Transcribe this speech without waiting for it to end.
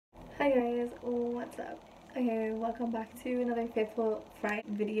Hi guys, what's up? Okay, welcome back to another Faithful Friday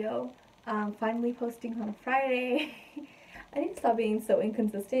video. Finally posting on Friday. I need to stop being so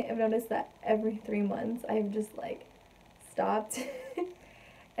inconsistent. I've noticed that every 3 months I've just like stopped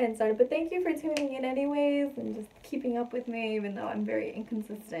and started. But thank you for tuning in anyways and just keeping up with me even though I'm very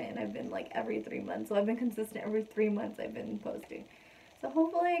inconsistent and I've been like every 3 months. So I've been consistent every 3 months I've been posting. So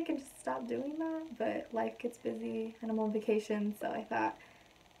hopefully I can just stop doing that, but life gets busy and I'm on vacation, so I thought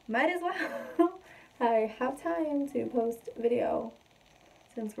might as well. I have time to post video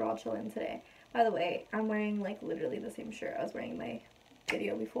since we're all chilling today. By the way, I'm wearing like literally the same shirt I was wearing my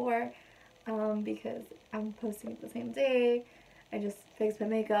video before because I'm posting it the same day. I just fixed my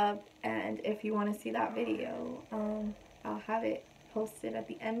makeup, and if you want to see that video, I'll have it posted at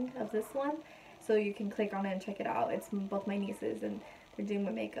the end of this one, so you can click on it and check it out. It's both my nieces, and they're doing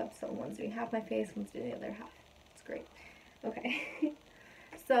my makeup, so one's doing half my face, one's doing the other half. It's great. Okay.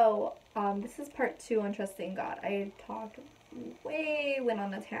 So, this is part 2 on trusting God. I talked went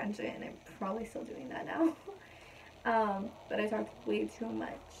on a tangent, and I'm probably still doing that now. But I talked way too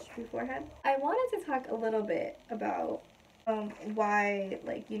much beforehand. I wanted to talk a little bit about why,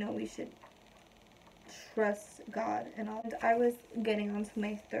 like, we should trust God and all. And I was getting onto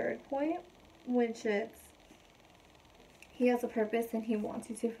my third point, which is He has a purpose and He wants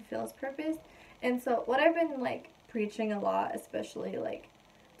you to fulfill His purpose. And so, what I've been, like, preaching a lot, especially, like,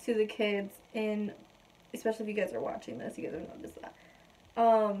 to the kids especially if you guys are watching this, you guys will notice that.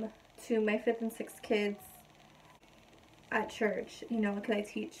 To my 5th and 6th kids at church, because I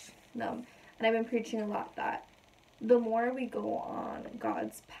teach them. And I've been preaching a lot that the more we go on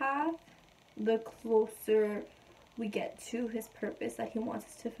God's path, the closer we get to His purpose that He wants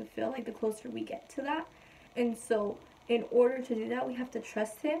us to fulfill, like the closer we get to that. And so in order to do that, we have to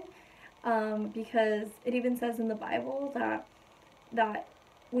trust Him, because it even says in the Bible that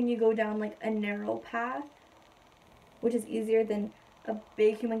when you go down like a narrow path, which is easier than a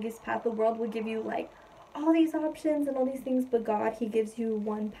big humongous path, the world will give you like all these options and all these things, but God, He gives you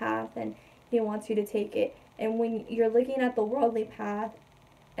one path and He wants you to take it. And when you're looking at the worldly path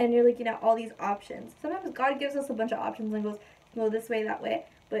and you're looking at all these options, sometimes God gives us a bunch of options and goes, go this way, that way,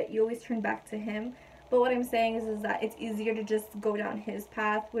 but you always turn back to Him. But what I'm saying is that it's easier to just go down His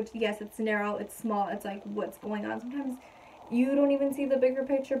path, which, yes, it's narrow, it's small, it's like what's going on. Sometimes you don't even see the bigger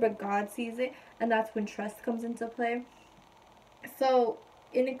picture, but God sees it, and that's when trust comes into play. So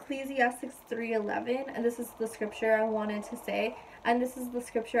in Ecclesiastes 3:11, and this is the scripture I wanted to say, and this is the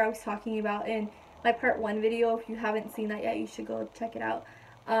scripture I was talking about in my part 1 video. If you haven't seen that yet, you should go check it out.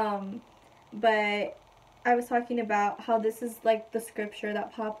 But I was talking about how this is like the scripture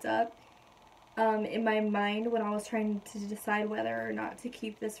that popped up in my mind when I was trying to decide whether or not to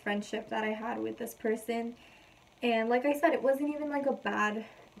keep this friendship that I had with this person. And like I said, it wasn't even like a bad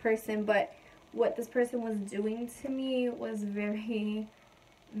person, but what this person was doing to me was very,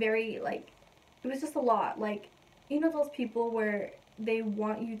 very, like, it was just a lot. Like, those people where they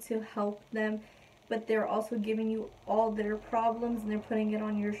want you to help them, but they're also giving you all their problems and they're putting it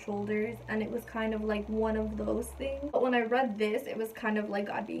on your shoulders. And it was kind of like one of those things. But when I read this, it was kind of like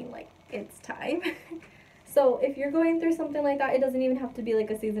God being like, it's time. So if you're going through something like that, it doesn't even have to be like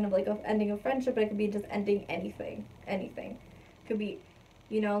a season of like of ending a friendship, but it could be just ending anything. Anything. It could be,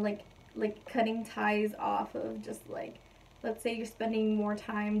 like cutting ties off of just like, let's say you're spending more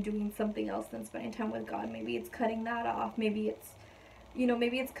time doing something else than spending time with God. Maybe it's cutting that off. Maybe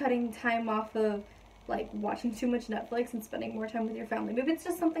it's cutting time off of like watching too much Netflix and spending more time with your family. Maybe it's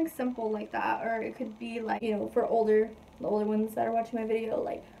just something simple like that. Or it could be like, for the older ones that are watching my video,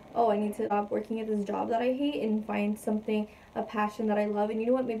 like, oh, I need to stop working at this job that I hate and find something, a passion that I love. And you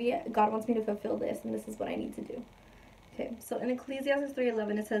know what? Maybe God wants me to fulfill this, and this is what I need to do. Okay, so in Ecclesiastes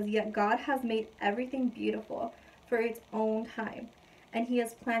 3:11, it says, "Yet God has made everything beautiful for its own time, and He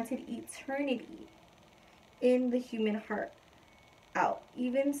has planted eternity in the human heart out.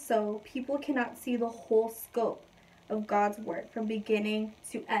 Even so, people cannot see the whole scope of God's work from beginning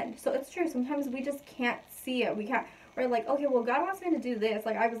to end." So it's true. Sometimes we just can't see it. We're like, okay, well, God wants me to do this.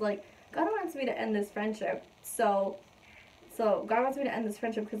 Like, I was like, God wants me to end this friendship. So God wants me to end this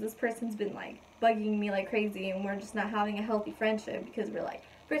friendship because this person's been, like, bugging me like crazy, and we're just not having a healthy friendship because we're, like,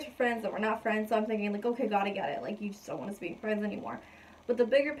 first we're friends, then we're not friends. So I'm thinking, like, okay, God, I get it. Like, you just don't want us being friends anymore. But the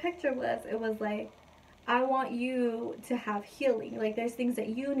bigger picture was, like, I want you to have healing. Like, there's things that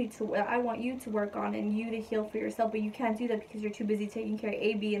I want you to work on and you to heal for yourself, but you can't do that because you're too busy taking care of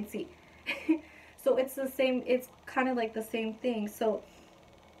A, B, and C. So it's kind of like the same thing. So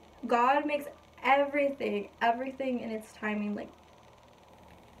God makes everything in its timing. Like,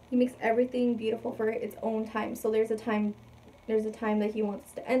 He makes everything beautiful for its own time. So there's There's a time that he wants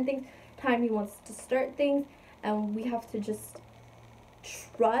us to end things, time he wants us to start things, and we have to just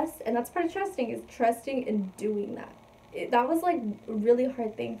trust. And that's part of trusting, is trusting and doing that. That was like a really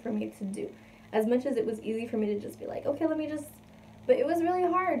hard thing for me to do. As much as it was easy for me to just be like, okay, let me just, but it was really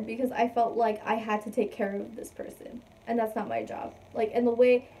hard because I felt like I had to take care of this person, and that's not my job. Like, and the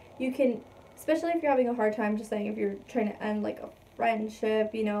way you can, especially if you're having a hard time, just saying, if you're trying to end like a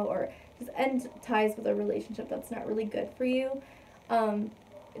friendship, you know, or just end ties with a relationship that's not really good for you,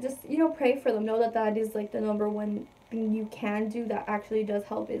 just, you know, pray for them. Know that that is like the number one thing you can do that actually does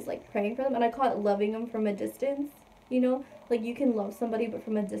help, is like praying for them. And I call it loving them from a distance, you know, like you can love somebody but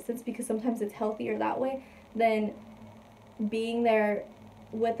from a distance, because sometimes it's healthier that way than being there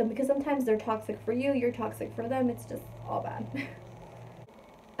with them, because sometimes they're toxic for you, you're toxic for them, it's just all bad.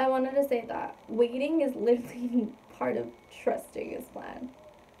 I wanted to say that waiting is literally part of trusting his plan.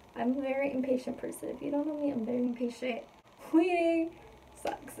 I'm a very impatient person. If you don't know me, I'm very impatient. Waiting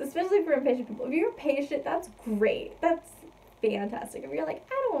sucks, especially for impatient people. If you're patient, that's great. That's fantastic. If you're like,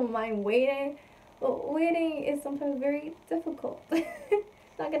 I don't mind waiting, but waiting is sometimes very difficult.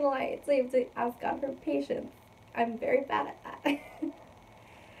 Not gonna lie, so you have to ask God for patience. I'm very bad at that.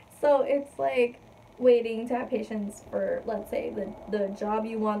 So it's like waiting to have patience for, let's say, the job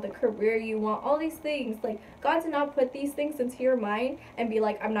you want, the career you want, all these things. Like, God did not put these things into your mind and be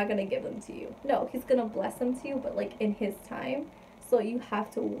like, I'm not gonna give them to you. No, he's gonna bless them to you, but like in his time. So you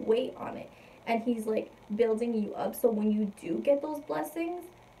have to wait on it. And he's like building you up, so when you do get those blessings,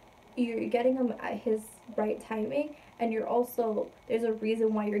 you're getting them at his right timing, and you're also, there's a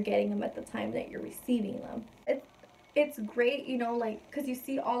reason why you're getting them at the time that you're receiving them. It's great, you know, like, because you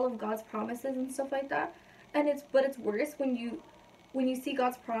see all of God's promises and stuff like that, and it's worse when you see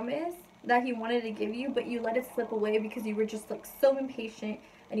God's promise that he wanted to give you, but you let it slip away because you were just like so impatient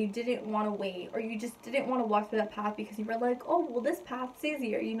and you didn't want to wait, or you just didn't want to walk through that path because you were like, oh, well, this path's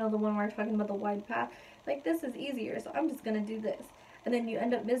easier, you know, the one where we're talking about, the wide path, like, this is easier, so I'm just gonna do this. And then you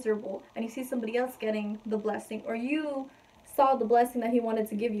end up miserable, and you see somebody else getting the blessing, or you saw the blessing that he wanted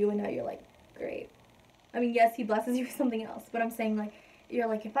to give you, and now you're like, great. I mean, yes, he blesses you with something else, but I'm saying, like, you're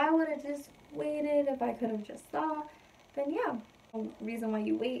like, if I would have just waited, if I could have just saw, then yeah. The reason why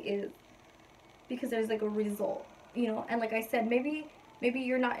you wait is because there's like a result, you know. And like I said, maybe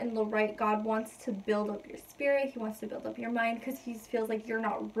you're not in the right. God wants to build up your spirit, he wants to build up your mind, because he feels like you're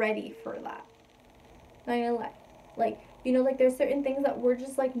not ready for that. Not gonna lie. Like, you know, like, there's certain things that we're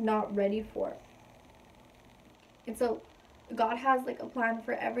just like not ready for. And so God has like a plan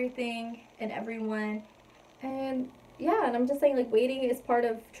for everything and everyone. And yeah, and I'm just saying, like, waiting is part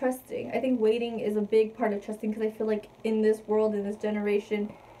of trusting. I think waiting is a big part of trusting, because I feel like in this world, in this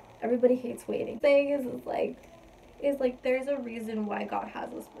generation, everybody hates waiting. The thing is like there's a reason why God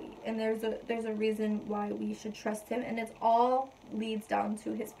has us wait, and there's a reason why we should trust him, and it's all leads down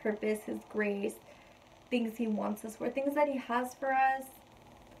to his purpose, his grace, things he wants us for, things that he has for us.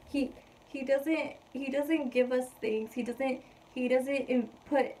 He doesn't give us things. He doesn't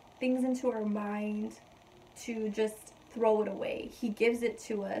put things into our mind to just throw it away. He gives it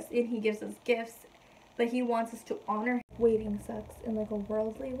to us, and he gives us gifts, but he wants us to honor. Waiting sucks in like a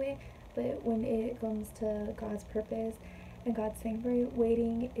worldly way, but when it comes to God's purpose and God's thing for you,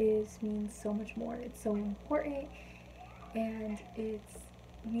 waiting means so much more. It's so important, and it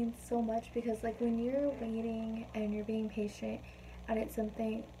means so much, because like when you're waiting and you're being patient, and it's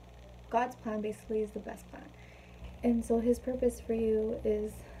something, God's plan basically is the best plan. And so his purpose for you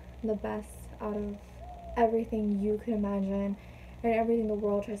is the best out of everything you could imagine and everything the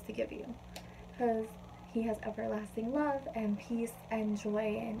world tries to give you. Because he has everlasting love and peace and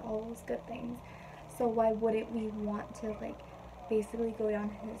joy and all those good things. So why wouldn't we want to like basically go down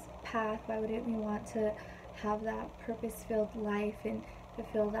his path? Why wouldn't we want to have that purpose-filled life and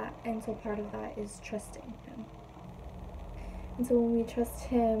fulfill that? And so part of that is trusting him. And so when we trust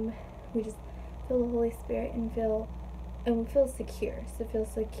him, we just feel the Holy Spirit and we feel secure. So feel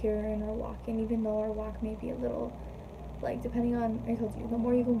secure in our walk. And even though our walk may be a little, like, depending on, I told you, the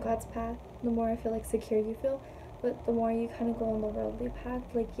more you go on God's path, the more I feel like secure you feel. But the more you kind of go on the worldly path,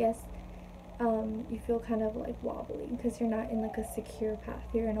 like, yes, you feel kind of like wobbly, because you're not in like a secure path.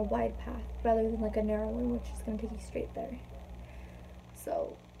 You're in a wide path rather than like a narrow one, which is going to take you straight there.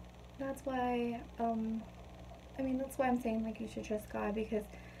 So that's why, that's why I'm saying, like, you should trust God, because,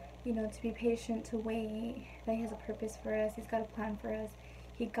 you know, to be patient, to wait, that he has a purpose for us. He's got a plan for us.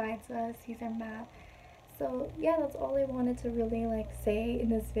 He guides us. He's our map. So yeah, that's all I wanted to really like say in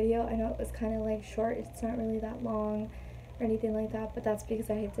this video. I know it was kind of like short. It's not really that long or anything like that, but that's because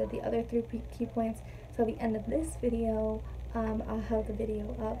I did the other 3 key points. So at the end of this video, I'll have the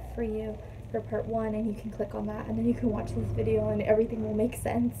video up for you for part 1, and you can click on that and then you can watch this video and everything will make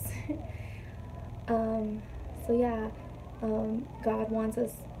sense. So yeah, God wants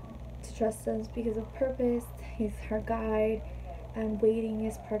us to trust us because of purpose. He's our guide, and waiting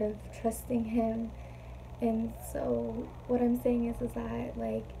is part of trusting him. And so what I'm saying is that,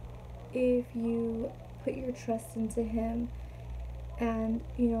 like, if you put your trust into him, and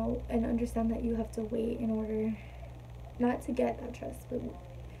and understand that you have to wait in order not to get that trust, but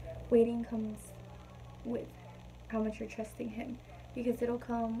waiting comes with how much you're trusting him, because it'll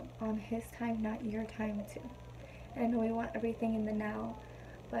come on his time, not your time too. And I know we want everything in the now,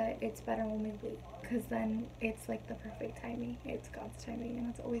 but it's better when we wait, because then it's like the perfect timing. It's God's timing, and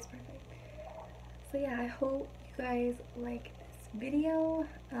it's always perfect. So yeah, I hope you guys like this video.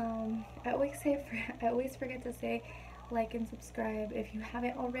 I always forget to say like and subscribe if you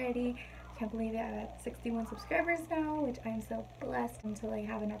haven't already. I can't believe it, I'm at 61 subscribers now, which I'm so blessed until I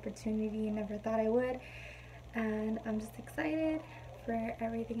have an opportunity. Never thought I would. And I'm just excited for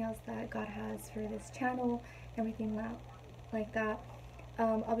everything else that God has for this channel, everything like that.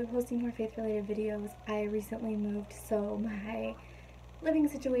 I'll be posting more faith-related videos. I recently moved, so my living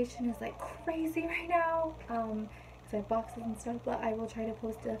situation is like crazy right now, because I have boxes and stuff, but I will try to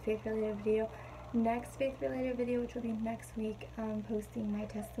post a faith-related video. Next faith-related video, which will be next week, posting my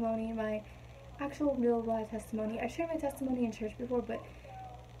testimony, my actual real raw testimony. I shared my testimony in church before, but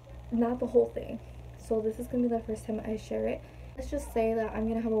not the whole thing. So this is going to be the first time I share it. Let's just say that I'm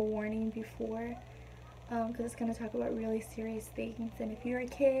going to have a warning before, because it's going to talk about really serious things. And if you're a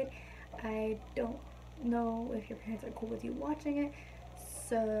kid, I don't know if your parents are cool with you watching it.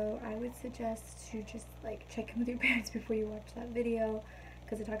 So I would suggest to just like check in with your parents before you watch that video,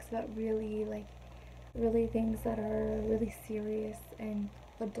 because it talks about really things that are really serious and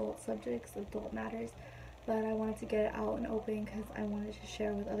adult subjects, adult matters. But I wanted to get it out and open because I wanted to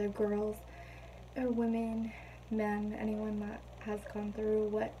share with other girls or women, men, anyone that has gone through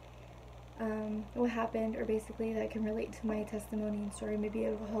what happened, or basically that can relate to my testimony and story. Maybe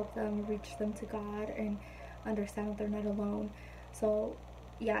it will help them reach them to God and understand that they're not alone. So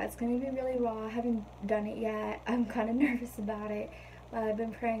yeah, it's going to be really raw. I haven't done it yet. I'm kind of nervous about it, but I've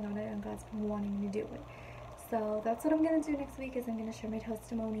been praying on it and God's been wanting me to do it. So that's what I'm going to do next week, is I'm going to share my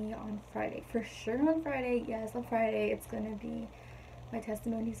testimony on Friday. For sure on Friday. Yes, on Friday it's going to be, my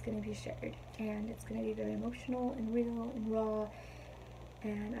testimony is going to be shared. And it's going to be very emotional and real and raw.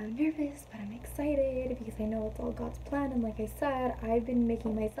 And I'm nervous, but I'm excited because I know it's all God's plan. And like I said, I've been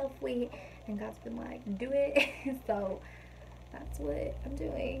making myself wait, and God's been like, do it. So that's what I'm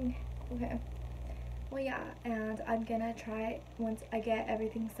doing. Okay. Well, yeah, and I'm gonna try, once I get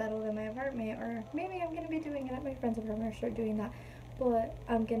everything settled in my apartment, or maybe I'm gonna be doing it at my friend's apartment, or start doing that. But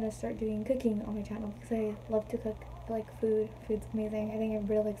I'm gonna start doing cooking on my channel because I love to cook. I like food. Food's amazing. I think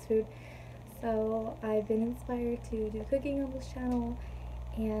everybody likes food. So I've been inspired to do cooking on this channel,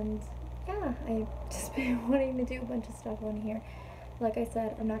 and yeah, I've just been wanting to do a bunch of stuff on here. Like I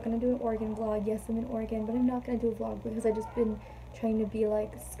said, I'm not going to do an Oregon vlog. Yes, I'm in Oregon, but I'm not going to do a vlog because I've just been trying to be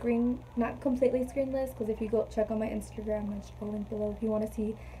like not completely screenless, because if you go check on my Instagram, which I'll link below if you want to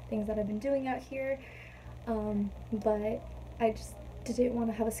see things that I've been doing out here. But I just didn't want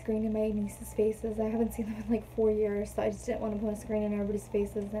to have a screen in my niece's faces. I haven't seen them in like 4 years, so I just didn't want to put a screen in everybody's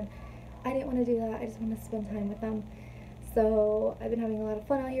faces, and I didn't want to do that. I just want to spend time with them. So I've been having a lot of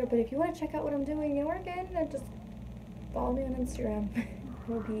fun out here. But if you want to check out what I'm doing in Oregon, then just follow me on Instagram. It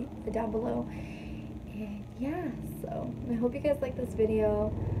will be down below. And yeah, so I hope you guys like this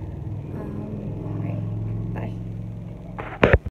video.